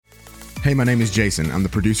Hey, my name is Jason. I'm the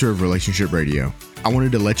producer of Relationship Radio. I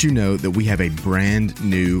wanted to let you know that we have a brand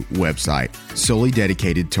new website solely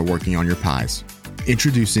dedicated to working on your pies.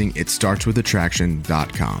 Introducing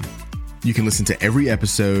itstartswithattraction.com. You can listen to every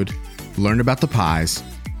episode, learn about the pies,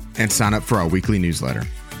 and sign up for our weekly newsletter.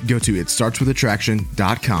 Go to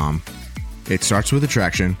itstartswithattraction.com. It starts with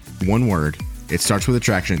attraction, one word,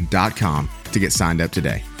 itstartswithattraction.com to get signed up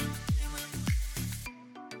today.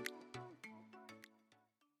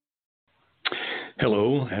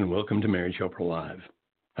 Hello, and welcome to Marriage Helper Live.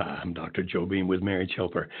 I'm Dr. Joe Beam with Marriage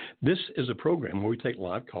Helper. This is a program where we take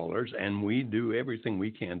live callers and we do everything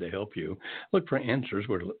we can to help you look for answers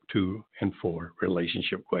to and for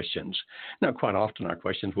relationship questions. Now, quite often our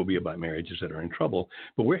questions will be about marriages that are in trouble,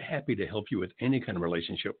 but we're happy to help you with any kind of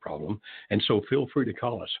relationship problem, and so feel free to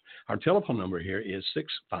call us. Our telephone number here is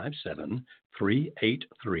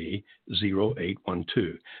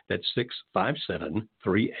 657-383-0812. That's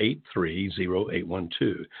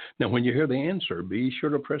 657-383-0812. Now, when you hear the answer, be sure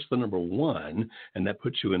to press the number 1, and that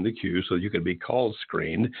puts you in the queue so you can be call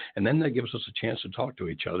screened, and then that gives us a chance to talk to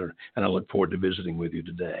each other, and I look forward to visiting with you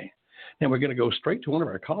today. Now, we're going to go straight to one of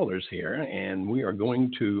our callers here, and we are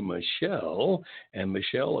going to Michelle. And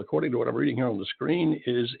Michelle, according to what I'm reading here on the screen,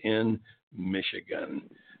 is in Michigan.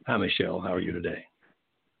 Hi, Michelle. How are you today?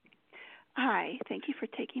 Hi. Thank you for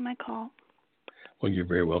taking my call. Well, you're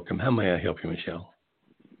very welcome. How may I help you, Michelle?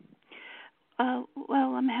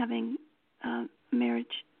 Well, I'm having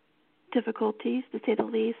marriage difficulties, to say the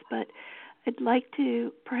least, but I'd like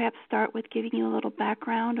to perhaps start with giving you a little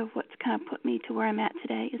background of what's kind of put me to where I'm at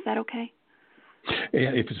today. Is that okay?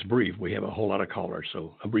 Yeah, if it's brief. We have a whole lot of callers,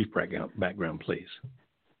 so a brief background, please.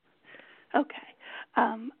 Okay.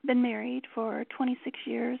 Been married for 26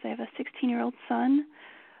 years. I have a 16-year-old son.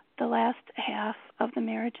 The last half of the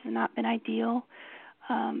marriage has not been ideal.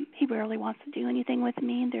 He rarely wants to do anything with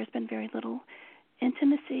me, and there's been very little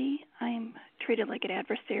intimacy. I'm treated like an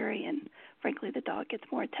adversary, and frankly, the dog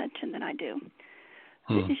gets more attention than I do.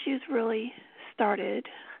 The issues really started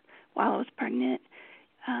while I was pregnant.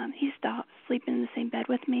 He stopped sleeping in the same bed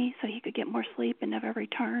with me so he could get more sleep and never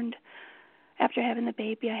returned. After having the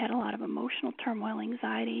baby, I had a lot of emotional turmoil,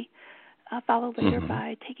 anxiety, followed later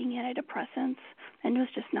by taking antidepressants, and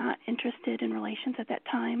was just not interested in relations at that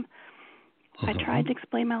time. I tried to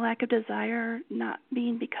explain my lack of desire not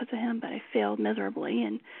being because of him, but I failed miserably,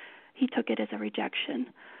 and he took it as a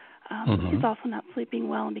rejection. He's also not sleeping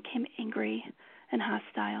well and became angry and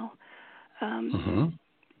hostile.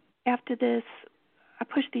 After this, I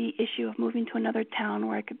pushed the issue of moving to another town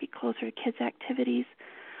where I could be closer to kids' activities.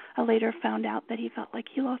 I later found out that he felt like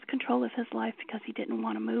he lost control of his life because he didn't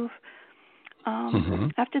want to move.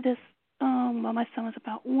 After this, while my son was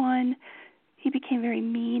about 1, he became very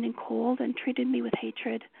mean and cold and treated me with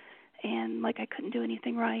hatred and like I couldn't do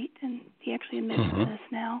anything right. And he actually admits to this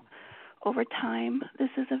now. Over time,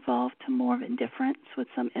 this has evolved to more of indifference with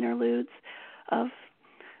some interludes of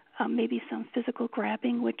maybe some physical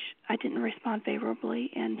grabbing, which I didn't respond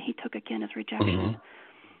favorably, and he took again as rejection.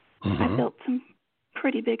 I built some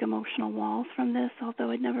pretty big emotional walls from this,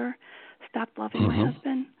 although I'd never stopped loving my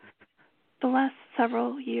husband. The last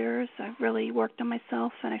several years, I've really worked on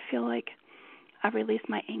myself, and I feel like I've released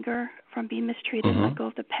my anger from being mistreated and let go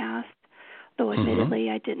of the past, though admittedly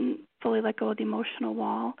I didn't fully let go of the emotional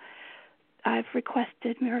wall. I've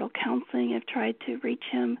requested marital counseling. I've tried to reach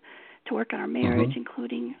him to work on our marriage,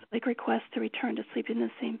 including like requests to return to sleep in the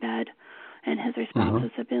same bed. And his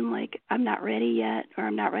responses have been like, I'm not ready yet, or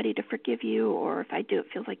I'm not ready to forgive you, or if I do, it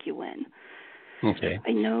feels like you win. Okay.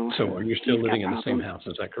 I know. So are you still living in the same house?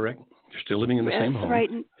 Is that correct? You're still living in the same home? Right.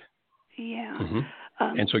 Yeah.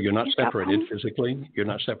 And so you're not separated physically? You're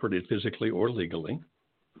not separated physically or legally.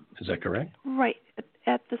 Is that correct? Right.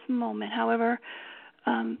 At this moment. However,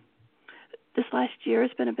 this last year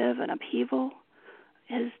has been a bit of an upheaval.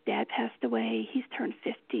 His dad passed away. He's turned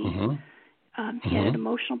 50. He had an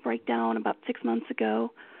emotional breakdown about 6 months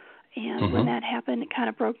ago. And when that happened, it kind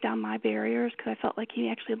of broke down my barriers because I felt like he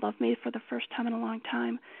actually loved me for the first time in a long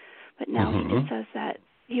time. But now he just says that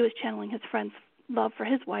he was channeling his friend's love for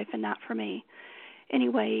his wife and not for me.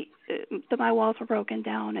 Anyway, my walls were broken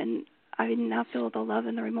down, and I now feel the love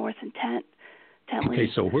and the remorse intently. Okay,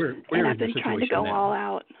 so where and is I've been the trying to situation go now? all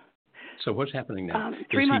out. So what's happening now?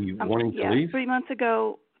 3 months. Is he wanting to leave? 3 months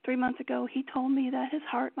ago, he told me that his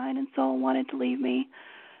heart, mind, and soul wanted to leave me,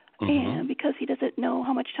 and because he doesn't know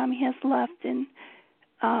how much time he has left, and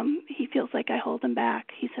he feels like I hold him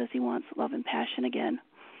back. He says he wants love and passion again.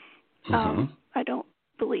 I don't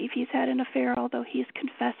believe he's had an affair, although he's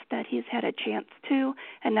confessed that he's had a chance to,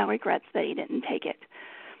 and now regrets that he didn't take it.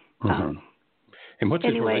 And what's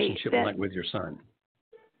his relationship like with your son?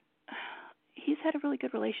 he's had a really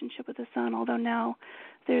good relationship with his son, although now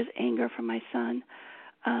there's anger from my son.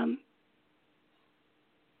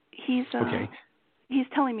 He's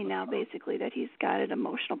telling me now basically that he's got an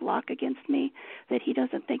emotional block against me that he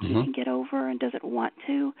doesn't think he can get over and doesn't want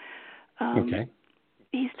to.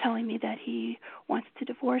 He's telling me that he wants to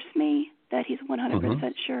divorce me, that he's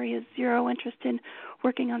 100% sure he has zero interest in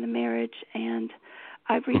working on the marriage, and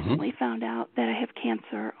I've recently found out that I have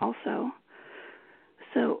cancer also.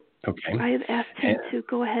 So I have asked him to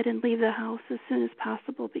go ahead and leave the house as soon as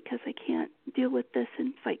possible because I can't deal with this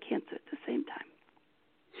and fight cancer at the same time.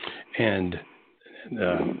 And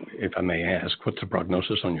if I may ask, what's the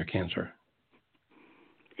prognosis on your cancer?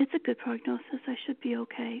 It's a good prognosis. I should be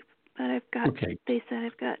okay. But they said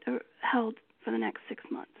I've got held for the next 6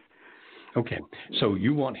 months. Okay. So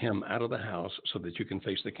you want him out of the house so that you can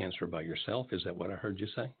face the cancer by yourself? Is that what I heard you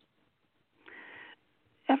say?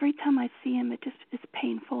 Every time I see him, it's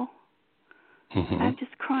painful. I'm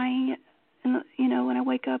just crying, and, when I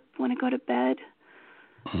wake up, when I go to bed,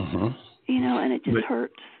 and it just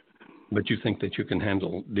hurts. But you think that you can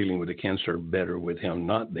handle dealing with the cancer better with him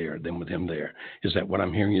not there than with him there. Is that what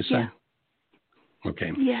I'm hearing you say? Yeah.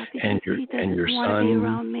 Okay. Yeah, because he doesn't want to be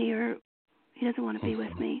around me, or he doesn't want to be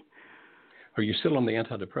with me. Are you still on the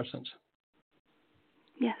antidepressants?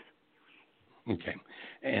 Yes. Okay.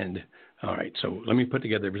 And all right, so let me put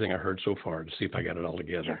together everything I heard so far to see if I got it all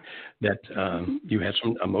together. Sure. That you had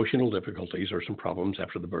some emotional difficulties or some problems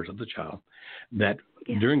after the birth of the child, that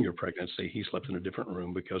during your pregnancy he slept in a different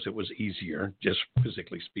room because it was easier, just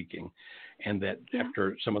physically speaking, and that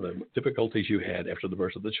after some of the difficulties you had after the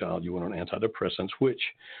birth of the child, you went on antidepressants, which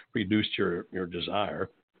reduced your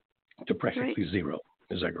desire to practically zero.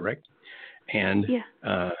 Is that correct? And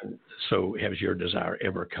so has your desire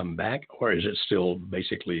ever come back, or is it still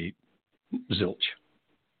basically zilch?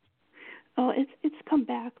 Oh, it's come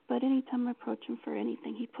back, but anytime I approach him for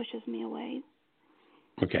anything, he pushes me away.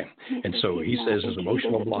 Okay. And so he says his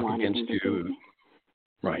emotional block against you.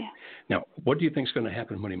 Right. Yeah. Now, what do you think is going to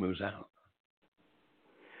happen when he moves out?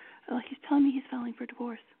 Well, he's telling me he's filing for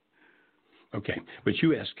divorce. Okay. But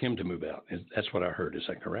you asked him to move out. That's what I heard. Is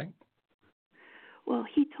that correct? Well,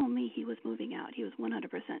 he told me he was moving out. He was 100%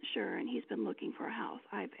 sure, and he's been looking for a house.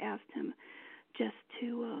 I've asked him just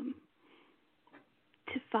to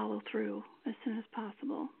follow through as soon as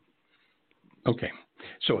possible. Okay.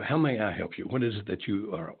 So how may I help you? What is it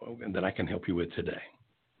that I can help you with today?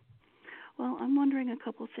 Well, I'm wondering a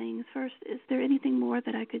couple things. First, is there anything more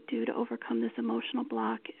that I could do to overcome this emotional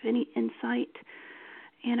block? Any insight?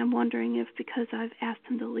 And I'm wondering if, because I've asked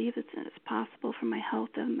him to leave as soon as possible for my health,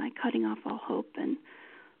 am I cutting off all hope? And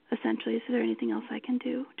essentially, is there anything else I can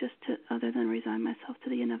do other than resign myself to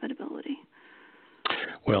the inevitability?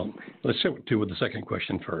 Well, let's deal with the second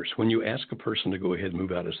question first. When you ask a person to go ahead and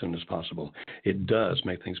move out as soon as possible, it does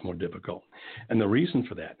make things more difficult. And the reason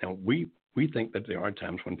for that, now we think that there are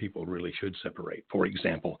times when people really should separate. For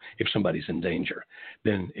example, if somebody's in danger,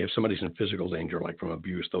 then if somebody's in physical danger, like from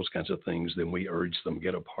abuse, those kinds of things, then we urge them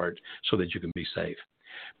get apart so that you can be safe.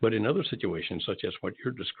 But in other situations, such as what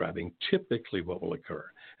you're describing, typically what will occur,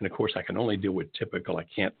 and of course I can only deal with typical, I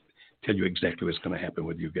can't tell you exactly what's going to happen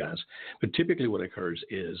with you guys. But typically what occurs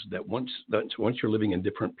is that once you're living in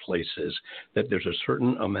different places, that there's a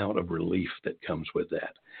certain amount of relief that comes with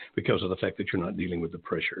that because of the fact that you're not dealing with the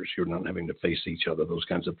pressures. You're not having to face each other, those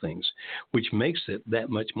kinds of things, which makes it that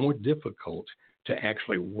much more difficult to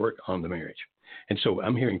actually work on the marriage. And so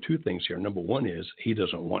I'm hearing two things here. Number one is he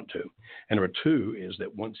doesn't want to. And number two is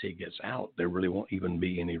that once he gets out, there really won't even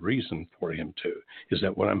be any reason for him to. Is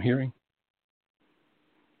that what I'm hearing?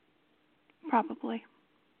 Probably.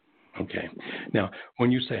 Okay. Now,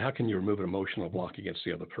 when you say, how can you remove an emotional block against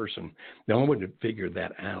the other person? The only way to figure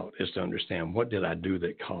that out is to understand, what did I do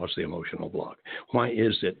that caused the emotional block? Why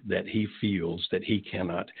is it that he feels that he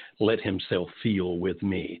cannot let himself feel with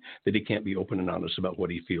me, that he can't be open and honest about what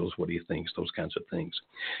he feels, what he thinks, those kinds of things?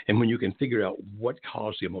 And when you can figure out what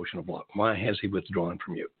caused the emotional block, why has he withdrawn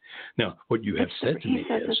from you? Now, what you have said to me is...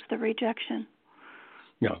 He says it's the rejection.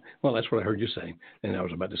 Yeah, well, that's what I heard you say. And I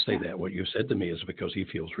was about to say that. What you said to me is because he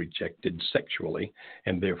feels rejected sexually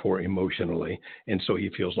and therefore emotionally. And so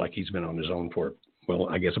he feels like he's been on his own for, well,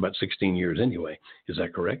 I guess about 16 years anyway. Is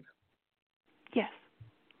that correct? Yes.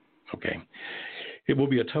 Okay. It will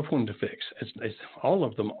be a tough one to fix. All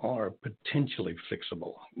of them are potentially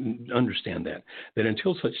fixable. Understand that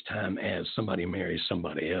until such time as somebody marries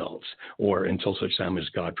somebody else, or until such time as,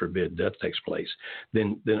 God forbid, death takes place,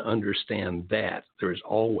 then understand that there is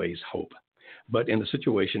always hope. But in a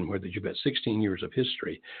situation where that you've got 16 years of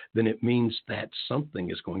history, then it means that something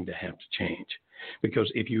is going to have to change.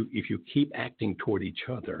 Because if you keep acting toward each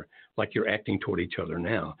other like you're acting toward each other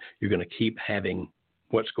now, you're going to keep having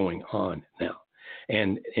what's going on now.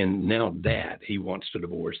 And now that he wants to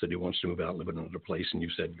divorce, that he wants to move out, live in another place, and you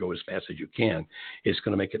said go as fast as you can, it's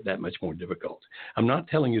going to make it that much more difficult. I'm not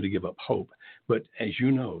telling you to give up hope, but as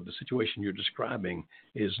you know, the situation you're describing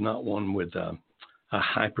is not one with a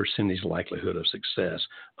high percentage likelihood of success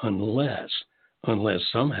unless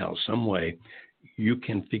somehow, some way, you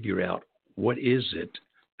can figure out what is it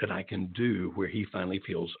that I can do where he finally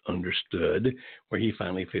feels understood, where he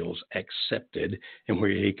finally feels accepted, and where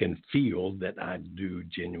he can feel that I do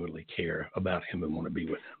genuinely care about him and want to be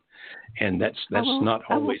with him. And that's not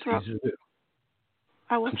always easy to do.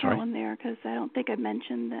 I will throw in there because I don't think I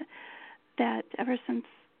mentioned that ever since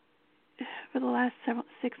for the last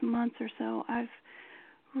 6 months or so, I've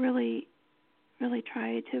really, really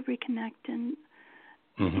tried to reconnect and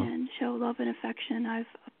show love and affection. I've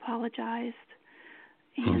apologized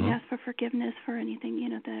and ask for forgiveness for anything,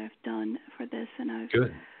 that I've done for this, and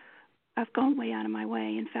I've gone way out of my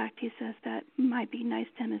way. In fact, he says that my being nice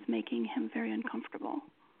to him is making him very uncomfortable.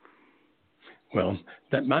 Well,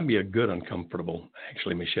 that might be a good uncomfortable,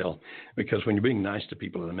 actually, Michelle, because when you're being nice to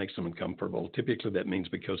people and it makes them uncomfortable, typically that means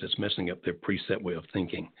because it's messing up their preset way of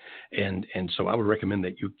thinking. And so I would recommend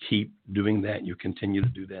that you keep doing that. You continue to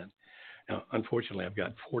do that. Now, unfortunately, I've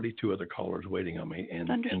got 42 other callers waiting on me, and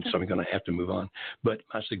so I'm going to have to move on. But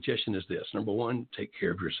my suggestion is this. Number one, take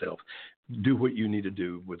care of yourself. Do what you need to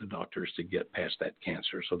do with the doctors to get past that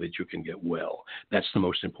cancer so that you can get well. That's the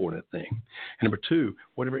most important thing. And number two,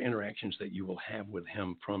 whatever interactions that you will have with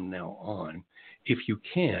him from now on, if you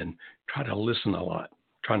can, try to listen a lot.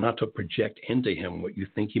 Try not to project into him what you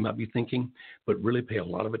think he might be thinking, but really pay a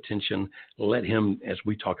lot of attention. Let him, as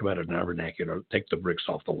we talk about it in our vernacular, take the bricks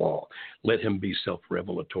off the wall. Let him be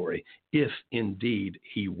self-revelatory. If indeed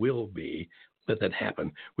he will be, let that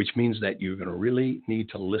happen, which means that you're going to really need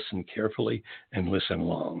to listen carefully and listen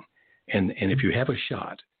long. And if you have a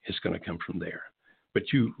shot, it's going to come from there.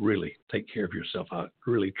 But you really take care of yourself. I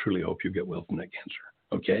really, truly hope you get well from that cancer.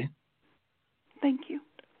 Okay? Thank you.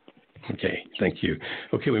 Okay, thank you.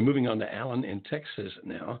 Okay, we're moving on to Alan in Texas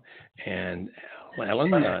now. And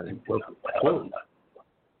Alan, whoa.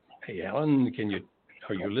 Hey, Alan,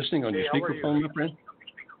 are you listening on your speakerphone, my friend?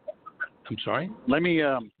 I'm sorry? Let me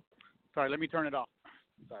turn it off.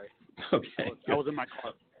 Sorry. Okay. I was in my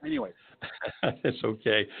car. Anyway. That's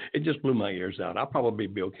okay. It just blew my ears out. I'll probably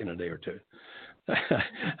be okay in a day or two.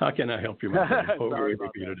 How can I help you, my friend? Sorry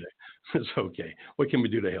about that. Today. It's okay. What can we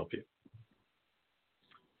do to help you?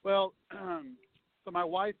 Well, so my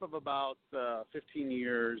wife of about 15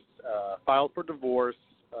 years filed for divorce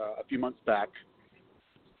a few months back,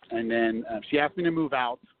 and then she asked me to move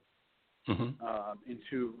out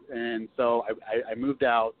and so I moved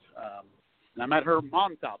out, and I'm at her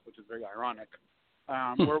mom's house, which is very ironic.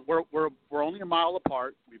 We're only a mile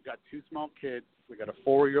apart. We've got 2 small kids. We got a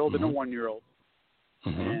 4-year-old and a 1-year-old,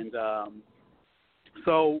 and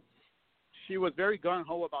so she was very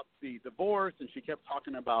gung-ho about the divorce, and she kept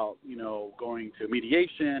talking about, going to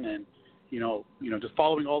mediation and, just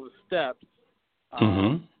following all the steps,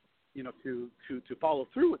 to follow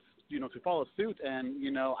through with, to follow suit. And,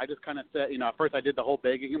 I just kind of said, at first I did the whole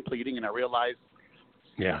begging and pleading, and I realized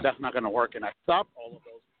that's not going to work. And I stopped all of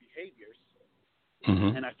those behaviors.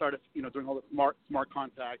 And I started, doing all the smart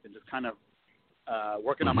contact and just kind of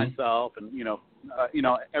working on myself and,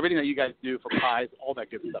 everything that you guys do for pies, all that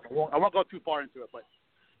good stuff. I won't go too far into it,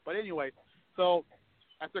 but anyway, so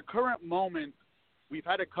at the current moment, we've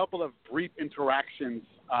had a couple of brief interactions,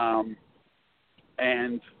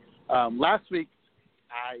 and last week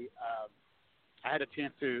I had a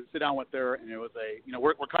chance to sit down with her, and it was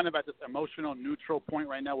we're kind of at this emotional neutral point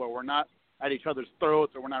right now where we're not at each other's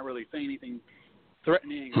throats, or we're not really saying anything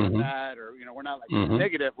threatening or bad, or we're not like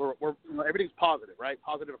negative. We're everything's positive, right?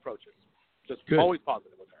 Positive approaches, just always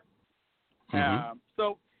positive with her.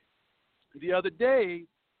 So the other day,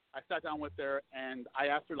 I sat down with her and I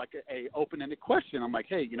asked her like a open-ended question. I'm like,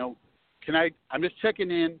 hey, I'm just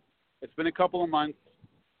checking in. It's been a couple of months.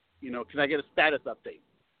 Can I get a status update?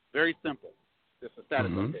 Very simple, just a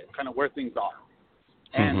status update, kind of where things are.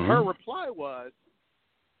 And her reply was,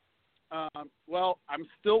 well, I'm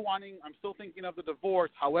still thinking of the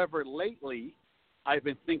divorce. However, lately, I've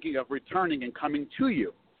been thinking of returning and coming to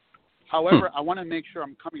you. However, I want to make sure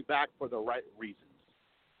I'm coming back for the right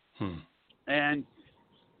reasons. And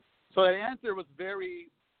so that answer was very,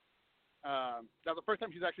 that was the first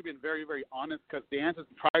time she's actually been very, very honest, because the answers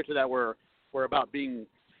prior to that were about being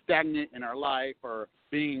stagnant in our life, or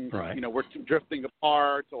being, Right. we're drifting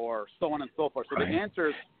apart or so on and so forth. So Right. the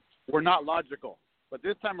answers were not logical. But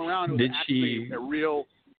this time around, it was actually a real.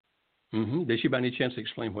 Mm-hmm. Did she by any chance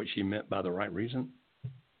explain what she meant by the right reason?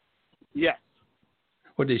 Yes.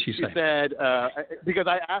 What did she say? She said, because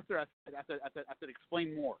I asked her, I said,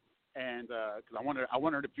 explain more. And because I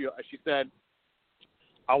wanted her to feel, she said,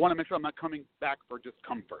 I want to make sure I'm not coming back for just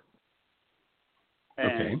comfort.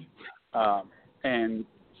 And, okay. And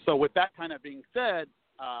so with that kind of being said,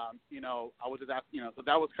 I was just asking, so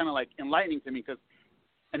that was kind of like enlightening to me because,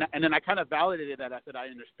 and then I kind of validated that. I said, I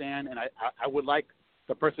understand. And I would like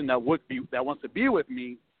the person that wants to be with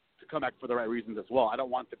me to come back for the right reasons as well. I don't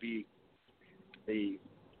want to be the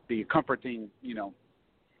comforting,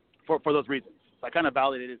 for those reasons. So I kind of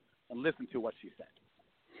validated and listened to what she said.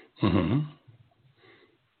 Mm-hmm.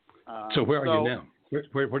 So where are you now?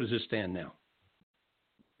 Where does this stand now?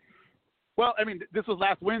 Well, I mean, this was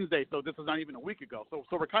last Wednesday, so this is not even a week ago. So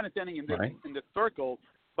we're kind of standing in this Right. in this circle.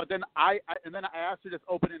 But then I asked her this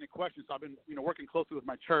open-ended question. So I've been working closely with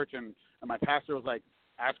my church, and my pastor was like,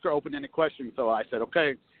 ask her open-ended questions. So I said,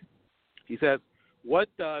 okay. He says, what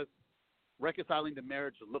does reconciling the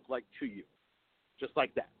marriage look like to you? Just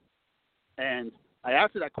like that. And I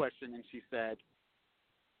asked her that question, and she said,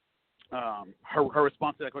 her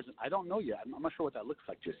response to that question, I don't know yet. I'm not sure what that looks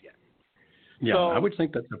like just yet. Yeah, So, I would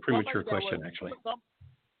think that's a premature question, actually.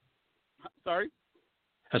 Sorry?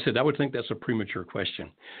 I said, I would think that's a premature question.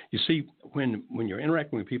 You see, when you're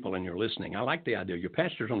interacting with people and you're listening, I like the idea. Your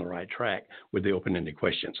pastor's on the right track with the open-ended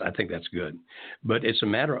questions. I think that's good. But it's a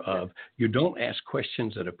matter of you don't ask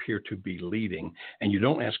questions that appear to be leading, and you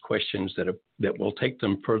don't ask questions that will take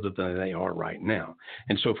them further than they are right now.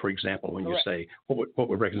 And so, for example, when you say, what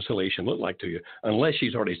would reconciliation look like to you? Unless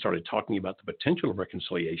she's already started talking about the potential of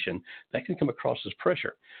reconciliation, that can come across as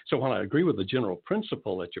pressure. So while I agree with the general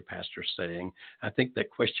principle that your pastor's saying, I think that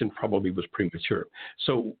question probably was premature.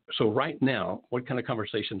 So right now, what kind of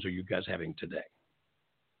conversations are you guys having today?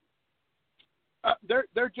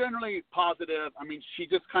 They're generally positive. I mean, she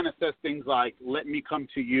just kind of says things like, let me come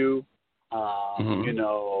to you,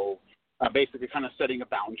 basically kind of setting a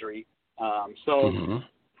boundary.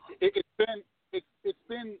 It's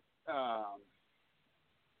been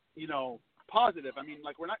positive. I mean,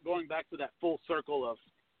 like, we're not going back to that full circle of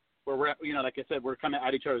where we're at, like I said, we're kind of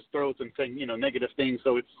at each other's throats and saying, negative things.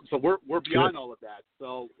 So we're beyond all of that.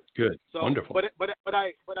 So good, so, wonderful. But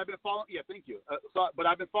I've been following. Yeah, thank you. But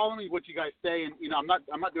I've been following what you guys say, and I'm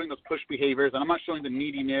not doing those push behaviors, and I'm not showing the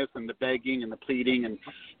neediness and the begging and the pleading, and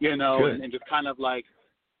and just kind of like,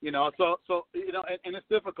 so and it's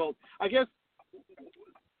difficult. I guess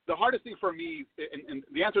the hardest thing for me, and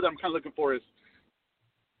the answer that I'm kind of looking for is,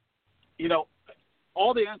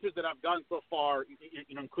 all the answers that I've gotten so far,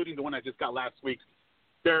 including the one I just got last week,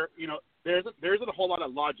 there isn't a whole lot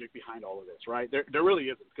of logic behind all of this, right? There really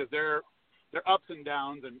isn't, because they're ups and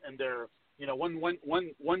downs, and they're,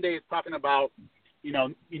 one day it's talking about,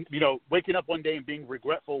 waking up one day and being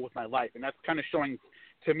regretful with my life, and that's kind of showing,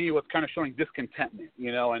 to me, what's kind of showing discontentment,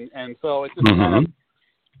 and so it's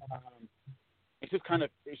just kind of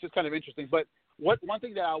interesting. But one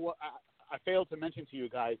thing that I failed to mention to you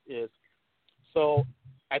guys is, so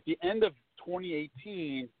at the end of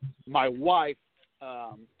 2018, my wife,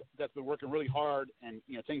 that's been working really hard and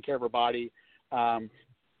taking care of her body,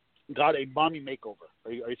 got a mommy makeover.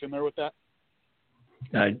 Are you familiar with that?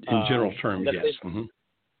 In general terms, yes. Mm-hmm.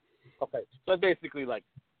 Okay, so that's basically like,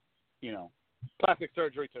 plastic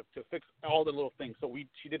surgery to fix all the little things. So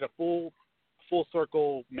she did a full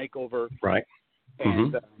circle makeover. Right.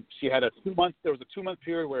 And she had there was a 2-month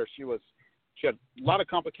period where she had a lot of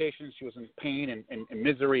complications. She was in pain and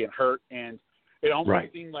misery and hurt. And it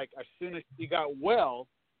almost seemed like as soon as she got well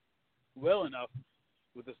enough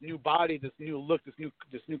with this new body, this new look, this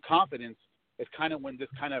new confidence, it's kind of when this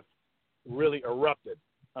kind of really erupted.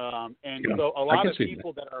 So a lot of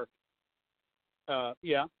people that are,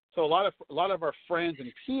 so a lot of our friends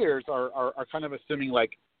and peers are kind of assuming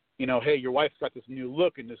like, hey, your wife's got this new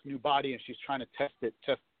look and this new body, and she's trying to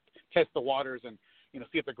test the waters and,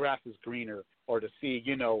 see if the grass is greener, or to see,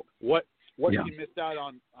 what she missed out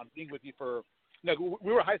on being with you for.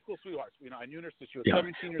 We were high school sweethearts. I knew her since she was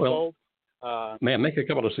 17 years old. May I make a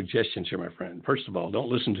couple of suggestions here, my friend? First of all, don't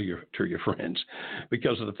listen to your friends,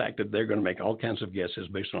 because of the fact that they're going to make all kinds of guesses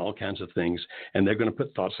based on all kinds of things, and they're going to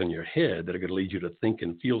put thoughts in your head that are going to lead you to think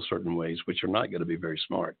and feel certain ways, which are not going to be very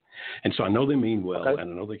smart. And so I know they mean well, and I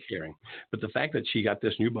know they're caring, but the fact that she got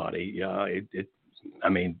this new body,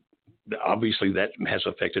 obviously that has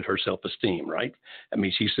affected her self-esteem, right? I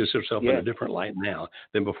mean, she sees herself in a different light now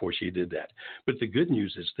than before she did that. But the good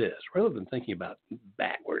news is this: rather than thinking about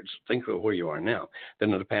backwards, think of where you are now.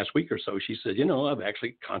 Then in the past week or so, she said, I've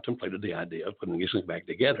actually contemplated the idea of putting these things back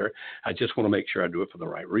together. I just want to make sure I do it for the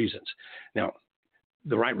right reasons. Now,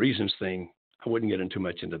 the right reasons thing, I wouldn't get into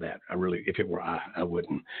much into that. If it were I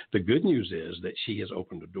wouldn't. The good news is that she has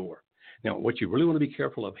opened a door. Now, what you really want to be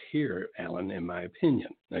careful of here, Alan, in my opinion,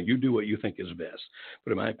 now you do what you think is best,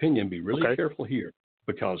 but in my opinion, be really careful here,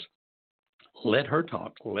 because let her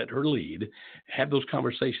talk, let her lead, have those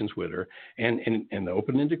conversations with her, and the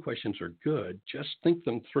open-ended questions are good. Just think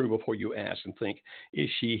them through before you ask and think, is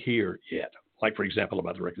she here yet? Like, for example,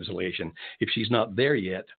 about the reconciliation. If she's not there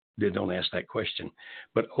yet, then don't ask that question.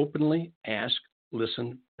 But openly ask,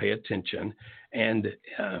 listen, pay attention, and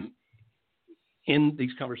in these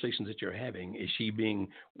conversations that you're having, is she being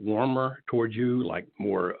warmer towards you, like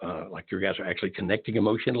more like your guys are actually connecting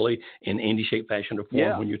emotionally in any shape, fashion, or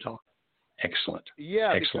form when you talk? Excellent.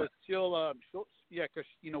 Yeah, excellent. Because because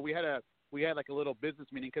we had like a little business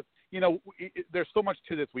meeting, because there's so much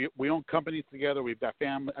to this. We own companies together. We've got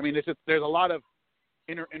family. I mean, it's just there's a lot of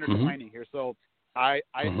intertwining here. So I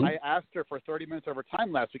asked her for 30 minutes of her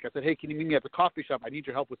time last week. I said, hey, can you meet me at the coffee shop? I need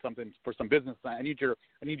your help with something for some business. I need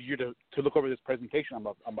you to look over this presentation I'm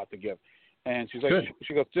about to give. And she's like,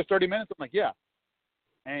 she goes, just 30 minutes? I'm like, yeah.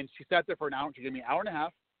 And she sat there for an hour. She gave me an hour and a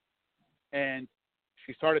half. And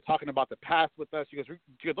she started talking about the past with us. She goes,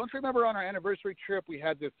 don't you remember on our anniversary trip we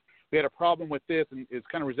had a problem with this, and it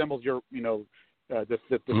kind of resembles your, this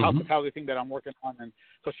hospitality thing that I'm working on. And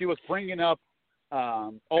so she was bringing up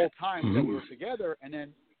old times that we were together, and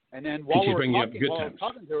then while we were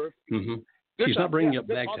talking to her, she's not bringing up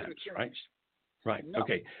bad times, right? Right. No,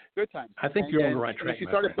 okay. Good times. I think you're on the right track. She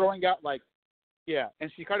started throwing out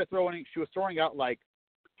she was throwing out like,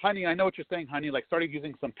 honey, I know what you're saying, honey. Like, started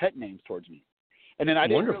using some pet names towards me, and then I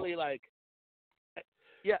didn't really like.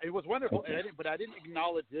 Yeah, it was wonderful, okay. But I didn't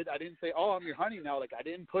acknowledge it. I didn't say, "Oh, I'm your honey now." Like, I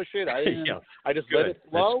didn't push it. I didn't. I just let it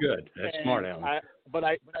flow. That's good. That's smart, Alan. But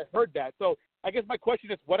I heard that. So I guess my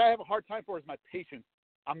question is, what I have a hard time for is my patience.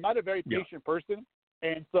 I'm not a very patient person,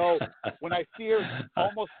 and so when I see her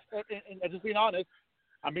almost, and just being honest,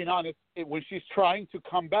 when she's trying to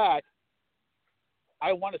come back,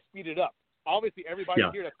 I want to speed it up. Obviously, everybody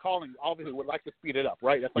here that's calling obviously would like to speed it up,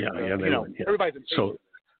 right? That's like everybody's impatient.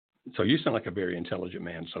 So you sound like a very intelligent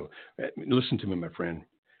man. So listen to me, my friend.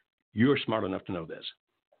 You're smart enough to know this.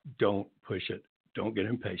 Don't push it. Don't get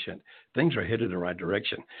impatient. Things are headed in the right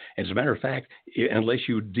direction. As a matter of fact, unless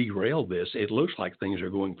you derail this, it looks like things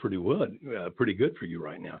are going pretty good for you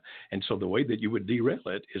right now. And so the way that you would derail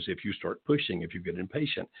it is if you start pushing, if you get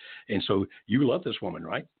impatient. And so you love this woman,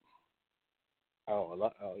 right?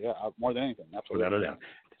 Oh yeah, more than anything. Absolutely. Without a doubt.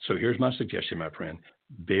 So here's my suggestion, my friend.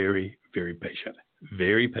 Very, very patient.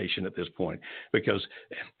 Very patient at this point, because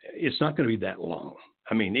it's not going to be that long.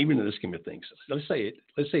 I mean, even in the scheme of things, let's say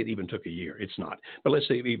it even took a year. It's not, but let's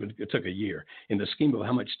say it took a year. In the scheme of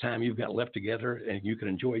how much time you've got left together and you can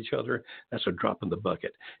enjoy each other, that's a drop in the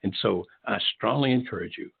bucket. And so I strongly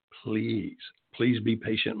encourage you, please be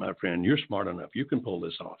patient, my friend. You're smart enough. You can pull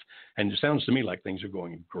this off. And it sounds to me like things are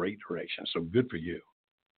going in great direction. So good for you.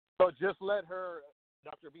 So just let her,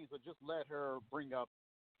 Dr. Bean, bring up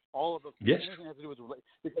all of the anything that has to do with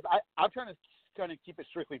because I'm trying to keep it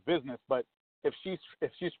strictly business, but if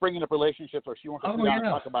she's bringing up relationships or she wants to sit down and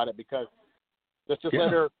talk about it, because just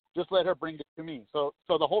let her bring it to me. So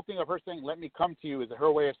the whole thing of her saying "let me come to you" is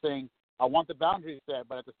her way of saying I want the boundaries set,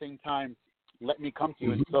 but at the same time let me come to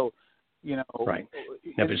you. And so right.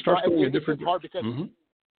 Now, if it starts going a different hard because.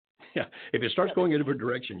 If it starts going in a different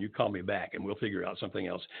direction, you call me back and we'll figure out something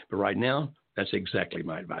else. But right now, that's exactly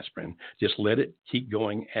my advice, friend. Just let it keep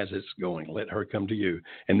going as it's going. Let her come to you.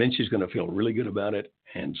 And then she's going to feel really good about it,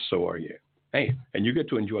 and so are you. Hey, and you get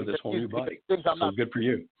to enjoy this whole new body. So good for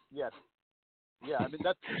you. Yes. Yeah, I mean,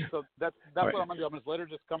 that's right. What I'm going to do. I'm going to let her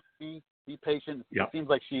just come to me, be patient. It seems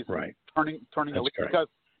like she's turning a leaf because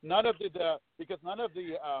none of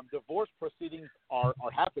the divorce proceedings are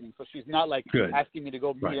happening. So she's not like asking me to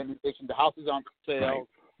go meet any patient. The house is on sale.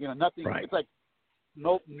 Nothing. It's like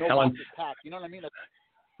no box is packed. You know what I mean?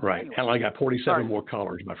 Right. Anyway. Hell, I got 47 more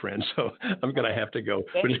callers, my friend, so I'm going to have to go.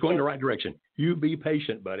 But it's going the right direction. You be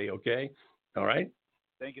patient, buddy, okay? All right?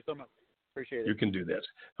 Thank you so much. Appreciate it. You can do this.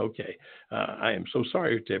 Okay. I am so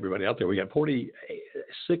sorry to everybody out there. We got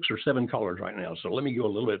 46 or 7 callers right now, so let me go a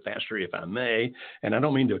little bit faster if I may. And I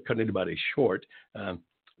don't mean to cut anybody short.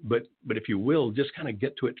 but if you will, just kind of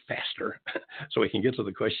get to it faster so we can get to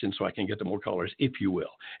the question, so I can get to more callers, if you will.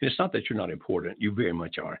 And it's not that you're not important. You very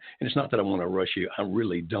much are. And it's not that I want to rush you. I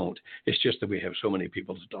really don't. It's just that we have so many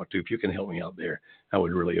people to talk to. If you can help me out there, I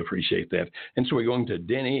would really appreciate that. And so we're going to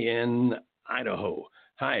Denny in Idaho.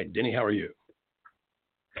 Hi, Denny. How are you?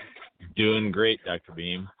 Doing great, Dr.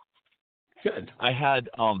 Beam. Good.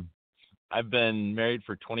 I've been married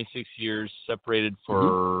for 26 years, separated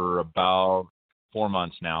for about 4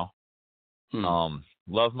 months now.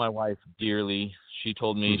 Love my wife dearly. She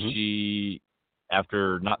told me she,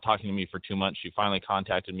 after not talking to me for 2 months, she finally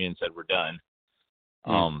contacted me and said, we're done.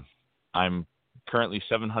 I'm currently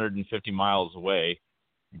 750 miles away,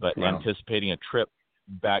 but anticipating a trip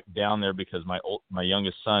back down there because my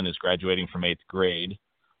youngest son is graduating from 8th grade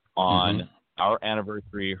on our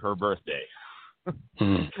anniversary, her birthday.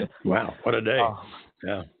 Wow, what a day.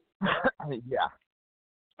 Yeah. Yeah.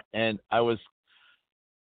 And I've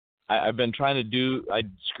been trying to I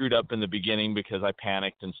screwed up in the beginning because I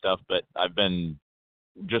panicked and stuff, but I've been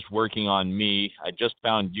just working on me. I just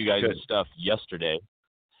found you guys' stuff yesterday.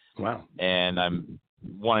 Wow. And I'm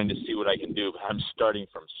wanting to see what I can do. I'm starting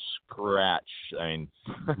from scratch. I mean,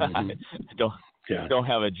 I don't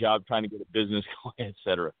have a job, trying to get a business going, et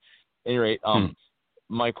cetera. At any rate,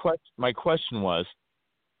 my question was,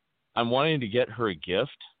 I'm wanting to get her a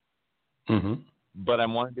gift, but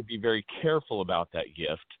I'm wanting to be very careful about that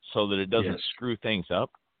gift so that it doesn't screw things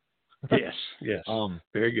up. Yes.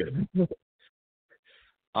 Very good.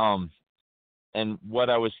 And what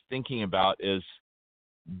I was thinking about is,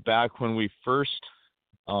 back when we first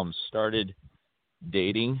started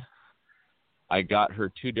dating, I got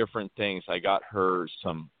her 2 different things. I got her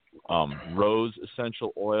some rose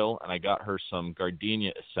essential oil, and I got her some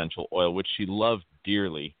gardenia essential oil, which she loved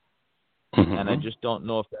dearly. And I just don't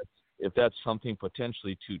know if that's something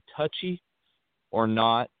potentially too touchy or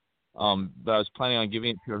not. But I was planning on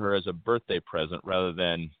giving it to her as a birthday present rather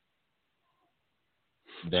than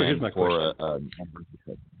so here's my question.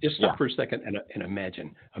 Just stop Yeah. for a second and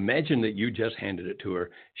imagine that you just handed it to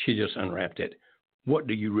her. She just unwrapped it. What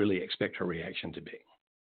do you really expect her reaction to be?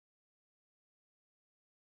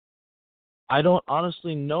 I don't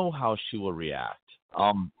honestly know how she will react.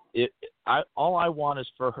 All I want is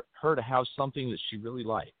for her to have something that she really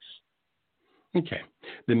likes. Okay.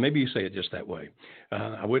 Then maybe you say it just that way.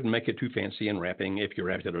 I wouldn't make it too fancy in wrapping if you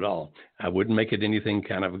wrapped it at all. I wouldn't make it anything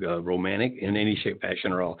kind of romantic in any shape,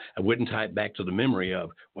 fashion, or all. I wouldn't tie it back to the memory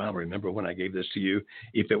of, well, remember when I gave this to you?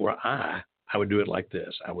 If it were I would do it like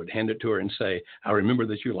this. I would hand it to her and say, I remember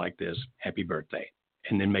that you like this. Happy birthday.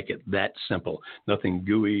 And then make it that simple. Nothing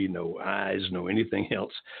gooey, no eyes, no anything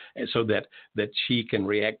else. And so that she can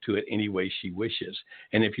react to it any way she wishes.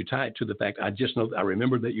 And if you tie it to the fact, I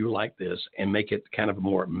remember that you like this, and make it kind of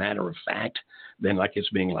more matter of fact than like it's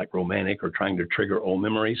being like romantic or trying to trigger old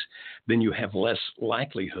memories, then you have less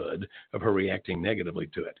likelihood of her reacting negatively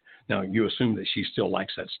to it. Now, you assume that she still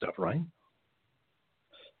likes that stuff, right?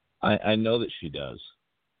 I know that she does.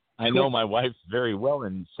 I know my wife very well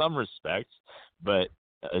in some respects, but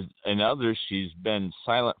in others, she's been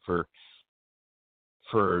silent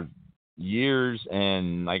for years,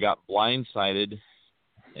 and I got blindsided.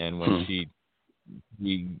 And when she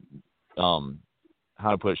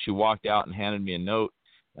walked out and handed me a note,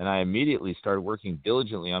 and I immediately started working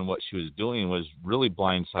diligently on what she was doing, and was really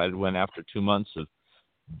blindsided when, after 2 months of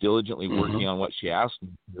diligently working on what she asked me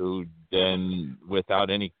to, then without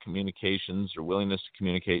any communications or willingness to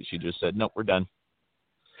communicate, she just said, nope, we're done.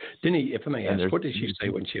 Denny, if I may ask, what did she say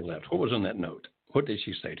when she left? What was on that note? What did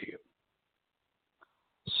she say to you?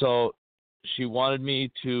 So she wanted me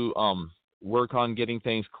to work on getting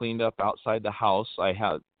things cleaned up outside the house.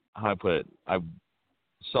 I'm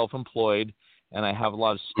self-employed, and I have a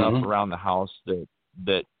lot of stuff around the house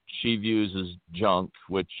that she views as junk,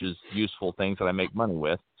 which is useful things that I make money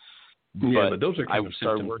with. Yeah, but those are kind of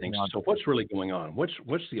symptom things. So what's really going on? What's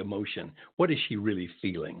the emotion? What is she really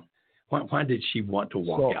feeling? Why did she want to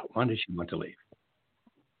walk out? Why did she want to leave?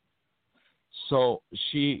 So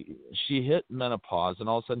she hit menopause, and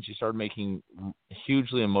all of a sudden she started making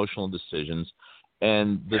hugely emotional decisions.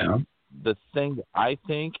 And the thing that I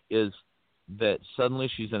think is that suddenly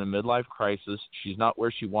she's in a midlife crisis. She's not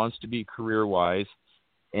where she wants to be career-wise,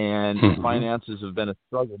 and finances have been a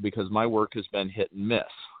struggle because my work has been hit and miss.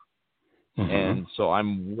 And so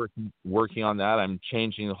I'm working on that. I'm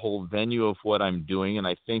changing the whole venue of what I'm doing, and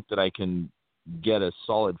I think that I can get a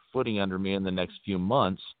solid footing under me in the next few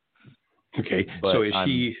months. Okay. But so has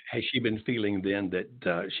she been feeling then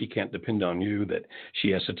that she can't depend on you, that she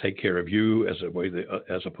has to take care of you as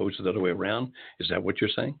opposed to the other way around? Is that what you're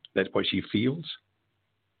saying? That's what she feels?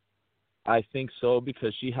 I think so,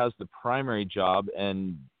 because she has the primary job,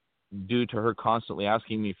 and due to her constantly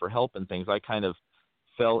asking me for help and things, I kind of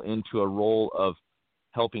fell into a role of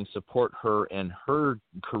helping support her in her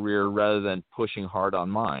career rather than pushing hard on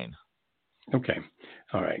mine. Okay.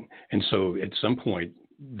 All right. And so at some point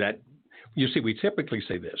that, you see, we typically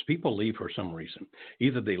say this: people leave for some reason.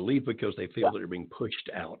 Either they leave because they feel that they're being pushed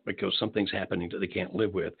out because something's happening that they can't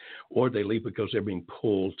live with, or they leave because they're being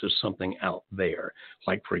pulled to something out there.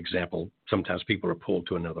 Like, for example, sometimes people are pulled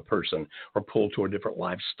to another person or pulled to a different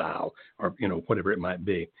lifestyle, or, whatever it might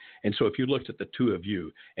be. And so if you looked at the two of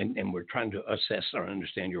you and we're trying to assess or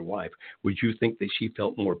understand your wife, would you think that she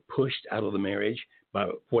felt more pushed out of the marriage by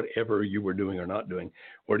whatever you were doing or not doing?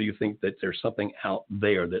 Or do you think that there's something out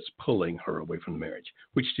there that's pulling her away from the marriage?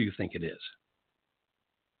 Which do you think it is?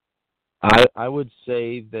 I would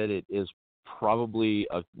say that it is probably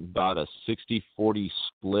about a 60-40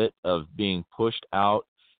 split of being pushed out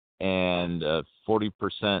and a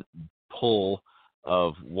 40% pull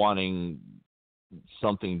of wanting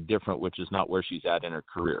something different, which is not where she's at in her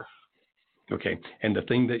career. Okay. And the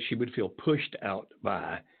thing that she would feel pushed out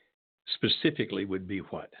by specifically would be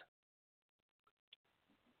what?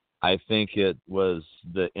 I think it was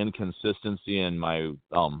the inconsistency in my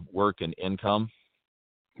work and income.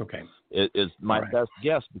 Okay. It is my best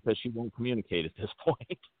guess, because she won't communicate at this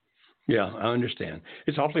point. Yeah, I understand.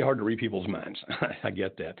 It's awfully hard to read people's minds. I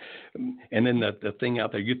get that. And then the thing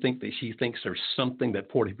out there, you think that she thinks there's something,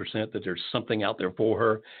 that 40%, that there's something out there for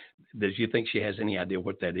her. Does you think she has any idea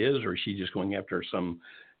what that is, or is she just going after some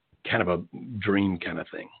kind of a dream kind of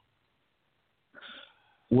thing?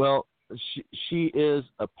 Well, she is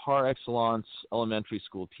a par excellence elementary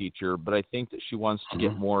school teacher, but I think that she wants to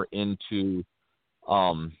get more into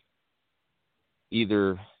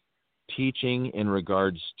either teaching in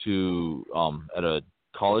regards to at a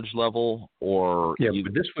college level, or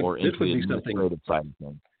but this would be something. Side of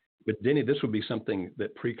things. But Denny, this would be something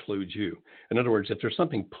that precludes you. In other words, if there's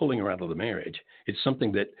something pulling her out of the marriage, it's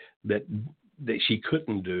something that she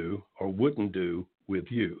couldn't do or wouldn't do with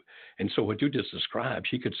you. And so what you just described,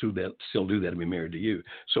 she could still do that and be married to you.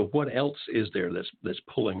 So what else is there that's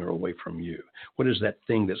pulling her away from you? What is that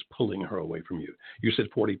thing that's pulling her away from you? You said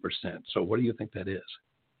 40%. So what do you think that is?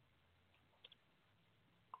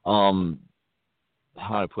 How do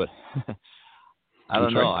I put? I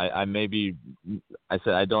don't know. I may be. I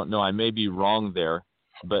said I don't know. I may be wrong there,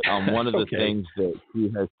 but one of the things that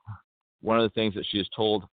she has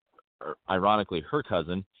told, ironically, her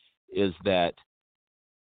cousin, is that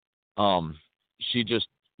she just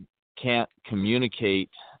can't communicate,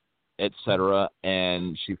 etc.,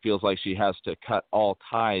 and she feels like she has to cut all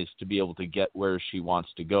ties to be able to get where she wants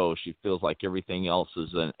to go. She feels like everything else is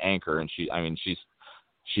an anchor, and she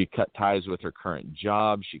cut ties with her current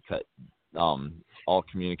job. She cut all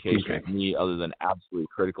communication with me other than absolutely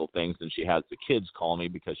critical things, and she has the kids call me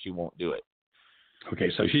because she won't do it.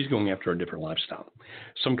 Okay, so she's going after a different lifestyle,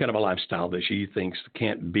 some kind of a lifestyle that she thinks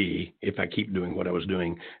can't be, if I keep doing what I was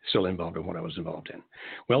doing, still involved in what I was involved in.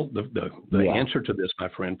 Well, the answer to this, my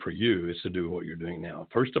friend, for you is to do what you're doing now.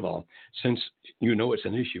 First of all, since you know it's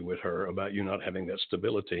an issue with her about you not having that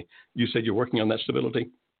stability, you said you're working on that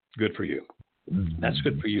stability. Good for you. That's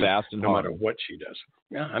good for you no matter what she does.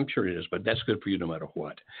 Yeah, I'm sure it is, but that's good for you no matter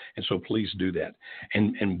what. And so please do that.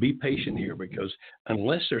 And be patient here, because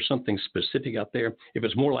unless there's something specific out there, if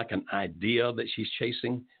it's more like an idea that she's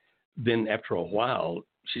chasing, then after a while,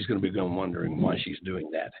 she's going to be wondering why she's doing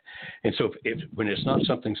that. And so when it's not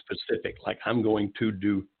something specific, like I'm going to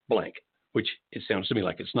do blank, which it sounds to me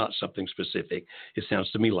like it's not something specific. It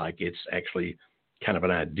sounds to me like it's actually kind of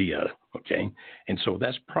an idea, okay? And so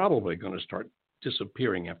that's probably going to start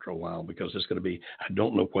disappearing after a while, because it's going to be, I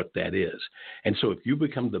don't know what that is. And so if you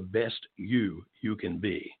become the best you can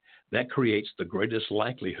be, that creates the greatest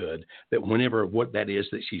likelihood that whenever what that is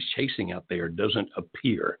that she's chasing out there doesn't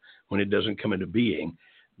appear, when it doesn't come into being,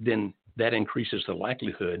 then that increases the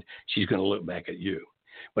likelihood she's going to look back at you.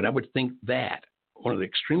 But I would think that one of the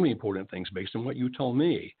extremely important things, based on what you told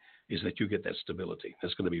me, is that you get that stability.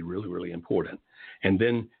 That's going to be really, really important. And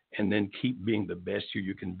then keep being the best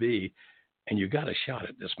you can be. And you got a shot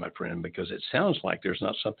at this, my friend, because it sounds like there's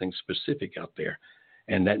not something specific out there.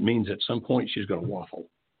 And that means at some point she's going to waffle.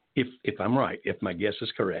 If I'm right, if my guess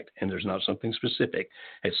is correct, and there's not something specific,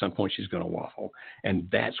 at some point she's going to waffle. And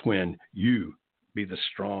that's when you be the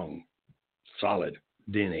strong, solid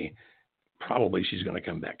Denny, probably she's going to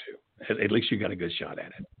come back to. At least you got a good shot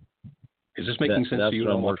at it. Is this making sense to you?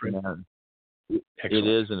 What I'm working on. It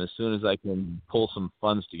is, and as soon as I can pull some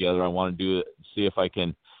funds together, I want to do it, see if I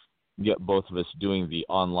can get both of us doing the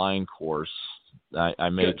online course I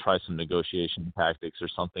may Good. try some negotiation tactics or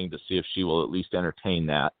something to see if she will at least entertain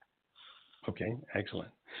that. Okay, excellent.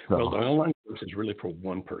 So, Well, the online course is really for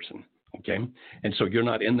one person, okay? And so you're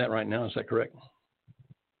not in that right now, is that correct?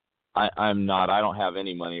 I'm not. I don't have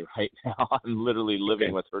any money right now. I'm literally living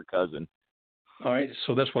Okay. with her cousin. All right,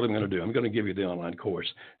 so that's what I'm going to do. I'm going to give you the online course.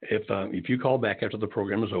 If you call back after the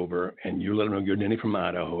program is over and you let them know you're Denny from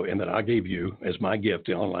Idaho and that I gave you as my gift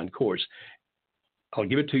the online course, I'll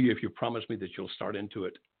give it to you if you promise me that you'll start into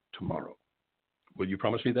it tomorrow. Will you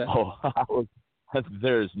promise me that? Oh,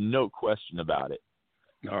 there's no question about it.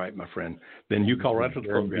 All right, my friend. Then you call right after the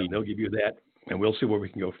program. They'll give you that, and we'll see where we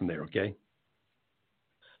can go from there, okay?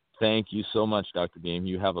 Thank you so much, Dr. Game.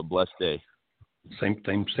 You have a blessed day. Same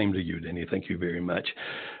to you, Denny. Thank you very much.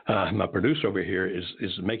 My producer over here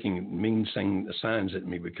is making mean signs at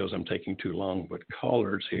me because I'm taking too long with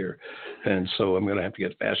callers here, and so I'm going to have to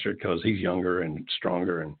get faster because he's younger and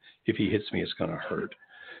stronger, and if he hits me, it's going to hurt.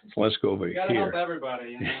 So let's go over here. You got to help everybody.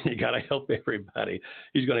 You know? You got to help everybody.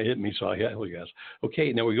 He's going to hit me, so I help you guys.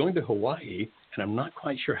 Okay, now we're going to Hawaii, and I'm not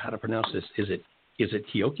quite sure how to pronounce this. Is it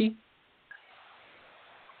Keoki?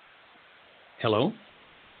 Hello?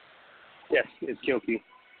 Yes, it's Keoki.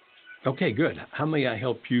 Okay, good. How may I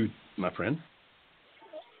help you, my friend?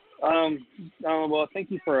 Well, thank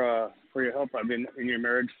you for your help. I've been in your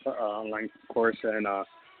marriage online course, and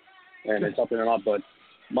it's helping a lot. But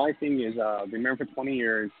my thing is, I've been married for 20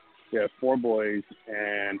 years. We have 4 boys,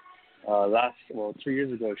 and 2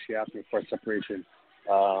 years ago, she asked me for a separation,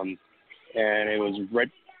 and it was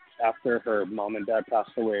right after her mom and dad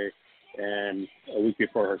passed away, and a week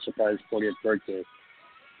before her surprise 40th birthday.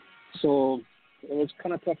 So it was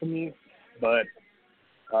kind of tough for me, but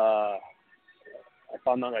I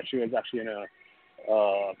found out that she was actually in a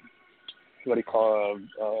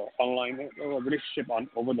online relationship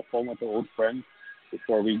over the phone with her old friend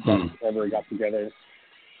before we ever got together.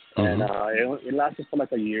 And it lasted for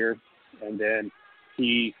like a year, and then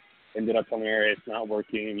he ended up telling her it's not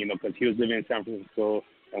working, because he was living in San Francisco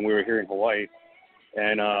and we were here in Hawaii.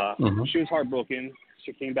 And she was heartbroken.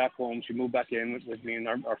 She came back home. She moved back in with me and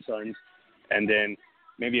our sons. And then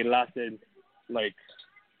maybe it lasted like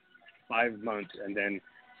 5 months. And then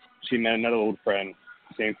she met another old friend.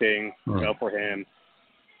 Same thing. Fell for him.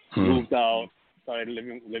 Moved out. Started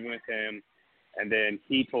living with him. And then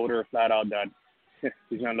he told her flat out that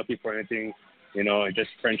he's not looking for anything, just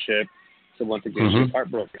friendship. So once again, she was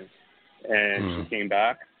heartbroken. And she came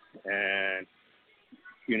back. And,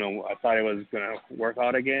 I thought it was going to work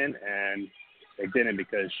out again. And it didn't,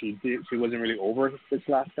 because she wasn't really over this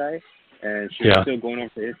last guy, and she was still going over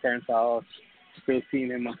to his parents' house, still seeing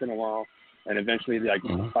him once in a while, and eventually,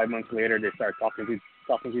 5 months later, they start talking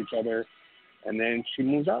to each other, and then she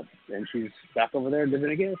moves out, and she's back over there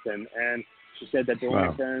living again, and she said that they're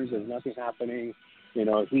only friends, there's nothing happening,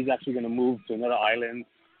 he's actually going to move to another island,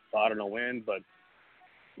 so I don't know when, but,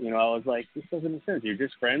 I was like, this doesn't make sense. You're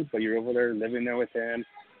just friends, but you're over there living there with him,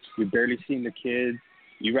 you're barely seeing the kids.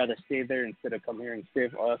 You'd rather stay there instead of come here and stay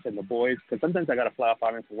with us and the boys. Because sometimes I got to fly off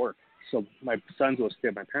island to work. So my sons will stay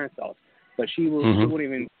at my parents' house. But she wouldn't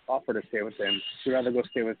even offer to stay with them. She'd rather go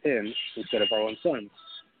stay with him instead of our own sons.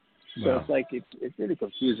 So it's like, it's really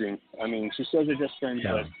confusing. I mean, she says they're just friends,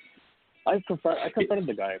 but I confronted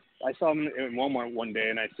the guy. I saw him in Walmart one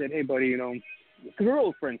day, and I said, hey, buddy, because we're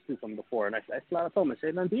old friends too from before. And I flat out told him, I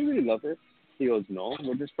said, man, do you really love her? He goes, no,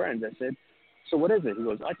 we're just friends. I said, so what is it? He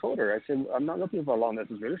goes, I told her. I said, I'm not looking for a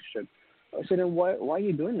long-distance relationship. I said, then why are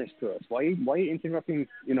you doing this to us? Why are you interrupting?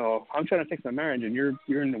 I'm trying to fix my marriage, and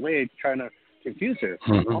you're in the way trying to confuse her.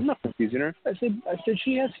 I'm not confusing her. I said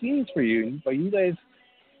she has feelings for you, but you guys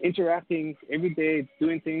interacting every day,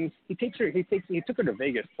 doing things. He took her to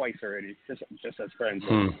Vegas twice already, just as friends.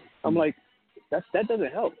 I'm like, that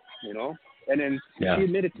doesn't help, And then she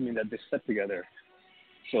admitted to me that they slept together.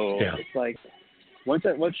 So it's like, once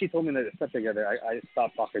she told me that they slept together, I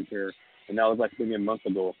stopped talking to her, and that was like maybe a month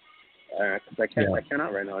ago. Because I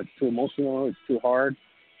cannot right now. It's too emotional. It's too hard.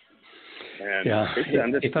 And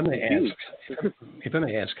if I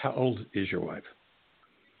may ask, how old is your wife?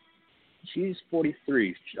 She's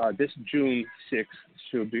 43. This June 6th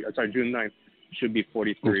June 9th should be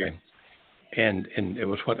 43. Okay. And it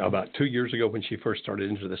was about 2 years ago when she first started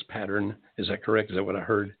into this pattern. Is that correct? Is that what I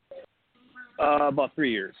heard? About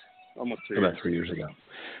 3 years. Almost 3 years. About 3 years ago.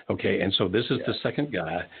 Okay, and so this is the second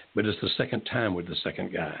guy, but it's the second time with the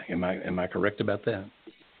second guy. Am I correct about that?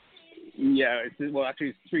 Yeah, actually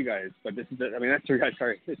it's 3 guys, but this is that's 3 guys,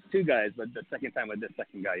 sorry. It's 2 guys, but the second time with this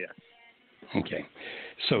second guy, Okay.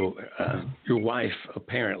 So your wife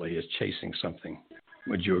apparently is chasing something.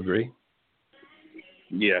 Would you agree?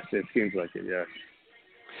 Yes, it seems like it, yes.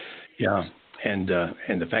 Yeah. And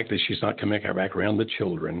the fact that she's not coming back around the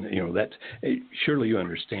children, that surely you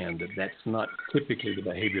understand that that's not typically the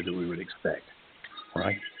behavior that we would expect,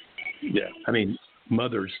 right? Yeah. I mean,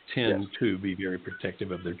 mothers tend to be very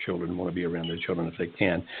protective of their children, want to be around their children if they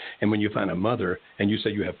can. And when you find a mother, and you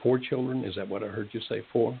say you have 4 children, is that what I heard you say,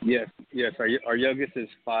 4? Yes. Our youngest is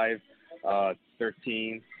 5,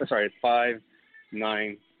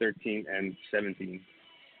 9, 13, and 17.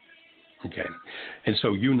 Okay. And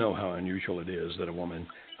so you know how unusual it is that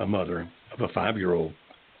a mother of a 5-year-old,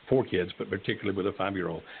 4 kids, but particularly with a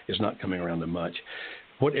 5-year-old, is not coming around them much.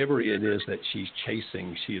 Whatever it is that she's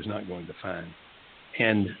chasing, she is not going to find.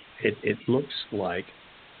 And it looks like,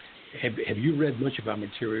 have you read much of our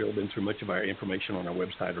material, been through much of our information on our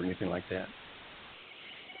website or anything like that?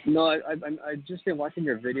 No, I just been watching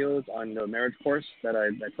your videos on the marriage course that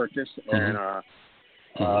I purchased, and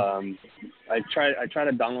I tried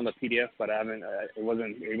to download the PDF, but I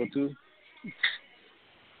wasn't able to.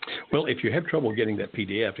 Well, if you have trouble getting that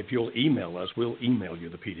PDF, if you'll email us, we'll email you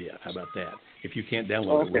the PDF. How about that? If you can't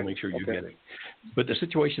download it, we'll make sure you get it. But the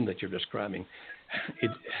situation that you're describing,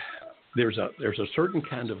 there's a certain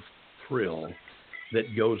kind of thrill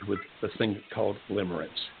that goes with the thing called limerence,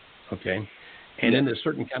 okay? And in this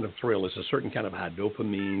certain kind of thrill is a certain kind of high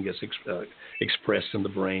dopamine gets expressed in the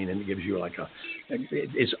brain, and it gives you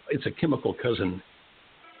it's a chemical cousin,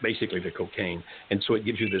 basically, to cocaine, and so it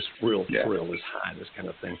gives you this thrill, this high, this kind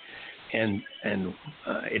of thing, and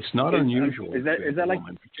it's not unusual. Is that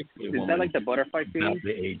like the butterfly feeling? About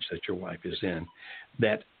the age that your wife is in,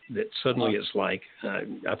 that suddenly it's like,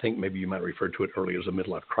 I think maybe you might refer to it earlier as a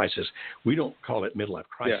midlife crisis. We don't call it midlife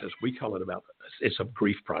crisis. We call it it's a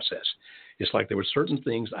grief process. It's like there were certain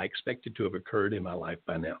things I expected to have occurred in my life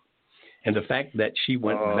by now. And the fact that she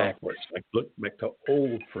went backwards, like look back to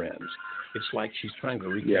old friends, it's like she's trying to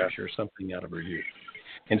recapture something out of her youth.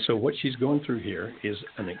 And so what she's going through here is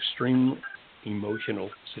an extreme emotional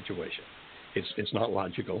situation. It's not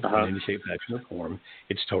logical in any shape, fashion, or form.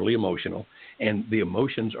 It's totally emotional. And the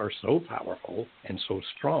emotions are so powerful and so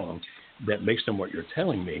strong that based on what you're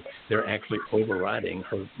telling me, they're actually overriding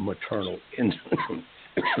her maternal instincts.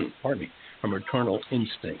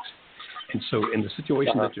 And so in the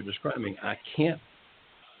situation that you're describing, I can't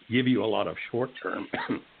give you a lot of short-term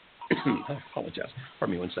I apologize.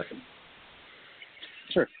 Pardon me 1 second.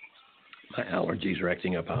 Sure. My allergies are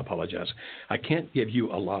acting up. I apologize. I can't give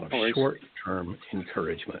you a lot of short-term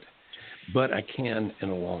encouragement, but I can in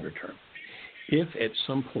a longer term. If at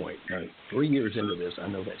some point, 3 years into this, I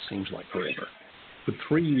know that seems like forever, but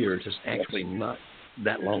 3 years is actually not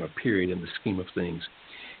that long a period in the scheme of things.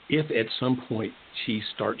 If at some point she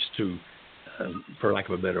starts to, for lack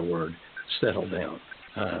of a better word, settle down,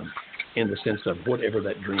 in the sense of whatever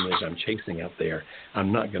that dream is I'm chasing out there,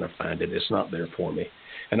 I'm not going to find it. It's not there for me.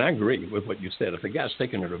 And I agree with what you said. If a guy's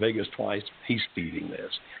taken her to Vegas twice, he's feeding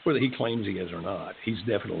this. Whether he claims he is or not, he's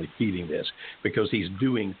definitely feeding this because he's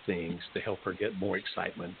doing things to help her get more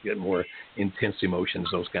excitement, get more intense emotions,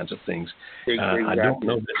 those kinds of things. Exactly. I don't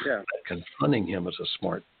know that confronting him is a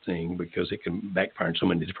smart thing because it can backfire in so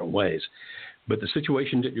many different ways. But the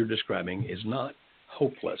situation that you're describing is not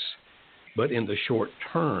hopeless. But in the short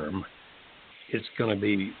term,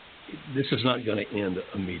 this is not going to end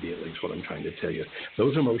immediately is what I'm trying to tell you.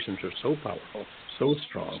 Those emotions are so powerful, so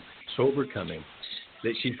strong, so overcoming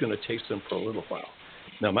that she's going to chase them for a little while.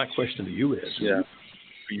 Now, my question to you is, are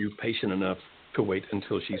you patient enough to wait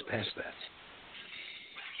until she's past that?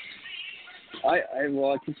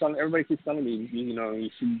 Everybody keeps telling me, you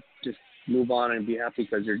should just move on and be happy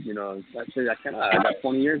because I got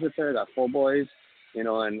 20 years with her, I got 4 boys. And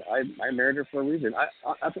I married her for a reason.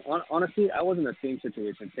 Honestly, I was in the same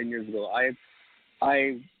situation 10 years ago.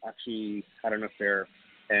 I actually had an affair,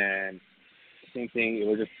 and same thing. It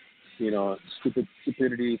was just,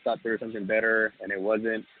 stupidity. Thought there was something better, and it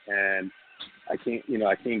wasn't. And I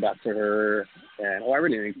came back to her, and I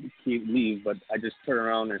really didn't leave, but I just turned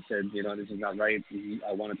around and said, this is not right.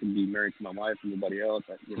 I wanted to be married to my wife and nobody else.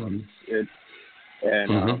 I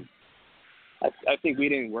think we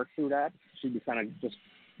didn't work through that. She kind of just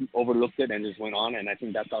overlooked it and just went on, and I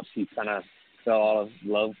think that's how she kind of fell out of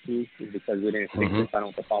love too, is because we didn't think kind of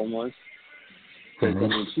what the problem was.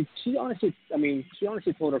 She honestly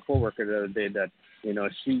told her coworker the other day that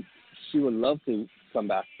she would love to come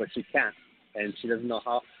back, but she can't, and she doesn't know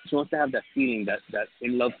how. She wants to have that feeling, that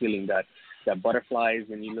in love feeling, that butterflies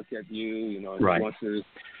when you look at you, right. She wants to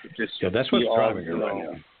just. Yeah, that's what's driving her right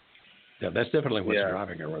now. Yeah, that's definitely what's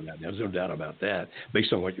driving her right now. There's no doubt about that.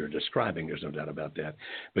 Based on what you're describing, there's no doubt about that.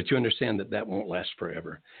 But you understand that won't last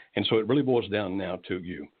forever. And so it really boils down now to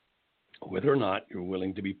you. whether or not you're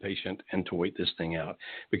willing to be patient and to wait this thing out,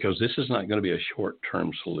 because this is not going to be a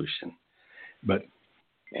short-term solution. But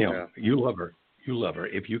you love her. You love her.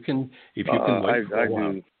 If you can wait for a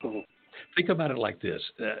while. Think about it like this.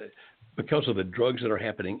 Because of the drugs that are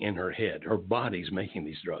happening in her head, her body's making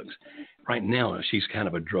these drugs. Right now, she's kind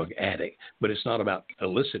of a drug addict, but it's not about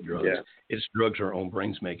illicit drugs. Yeah. It's drugs her own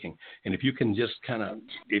brain's making. And if you can just kind of,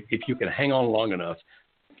 if you can hang on long enough,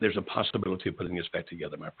 there's a possibility of putting this back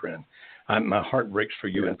together, my friend. My heart breaks for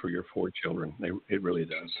you and for your 4 children. It really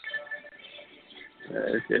does.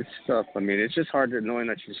 It's tough. I mean, it's just hard knowing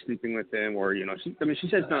that she's sleeping with him, or she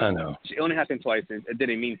says no. I know. It only happened twice. It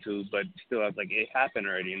didn't mean to, but still, I was like, it happened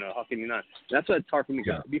already. How can you not? That's why it's hard for me.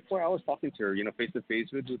 Yeah. Before I was talking to her, face to face,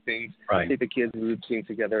 we'd do things, take the kids, we'd do things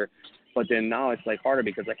together. But then now it's like harder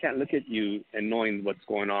because I can't look at you and knowing what's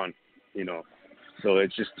going on. So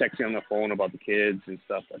it's just texting on the phone about the kids and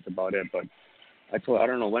stuff. That's about it. But I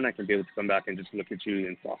don't know when I can be able to come back and just look at you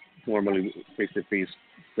and talk normally face to face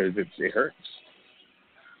because it hurts.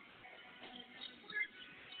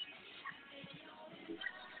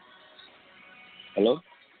 Hello?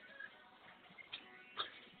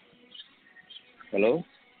 Hello?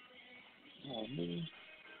 Oh, man.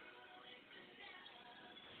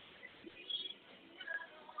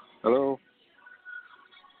 Hello?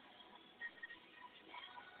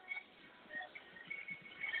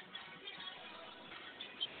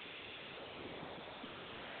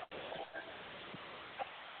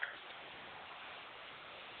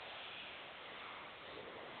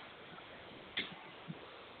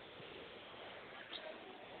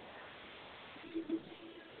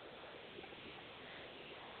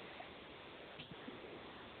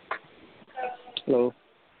 Hello.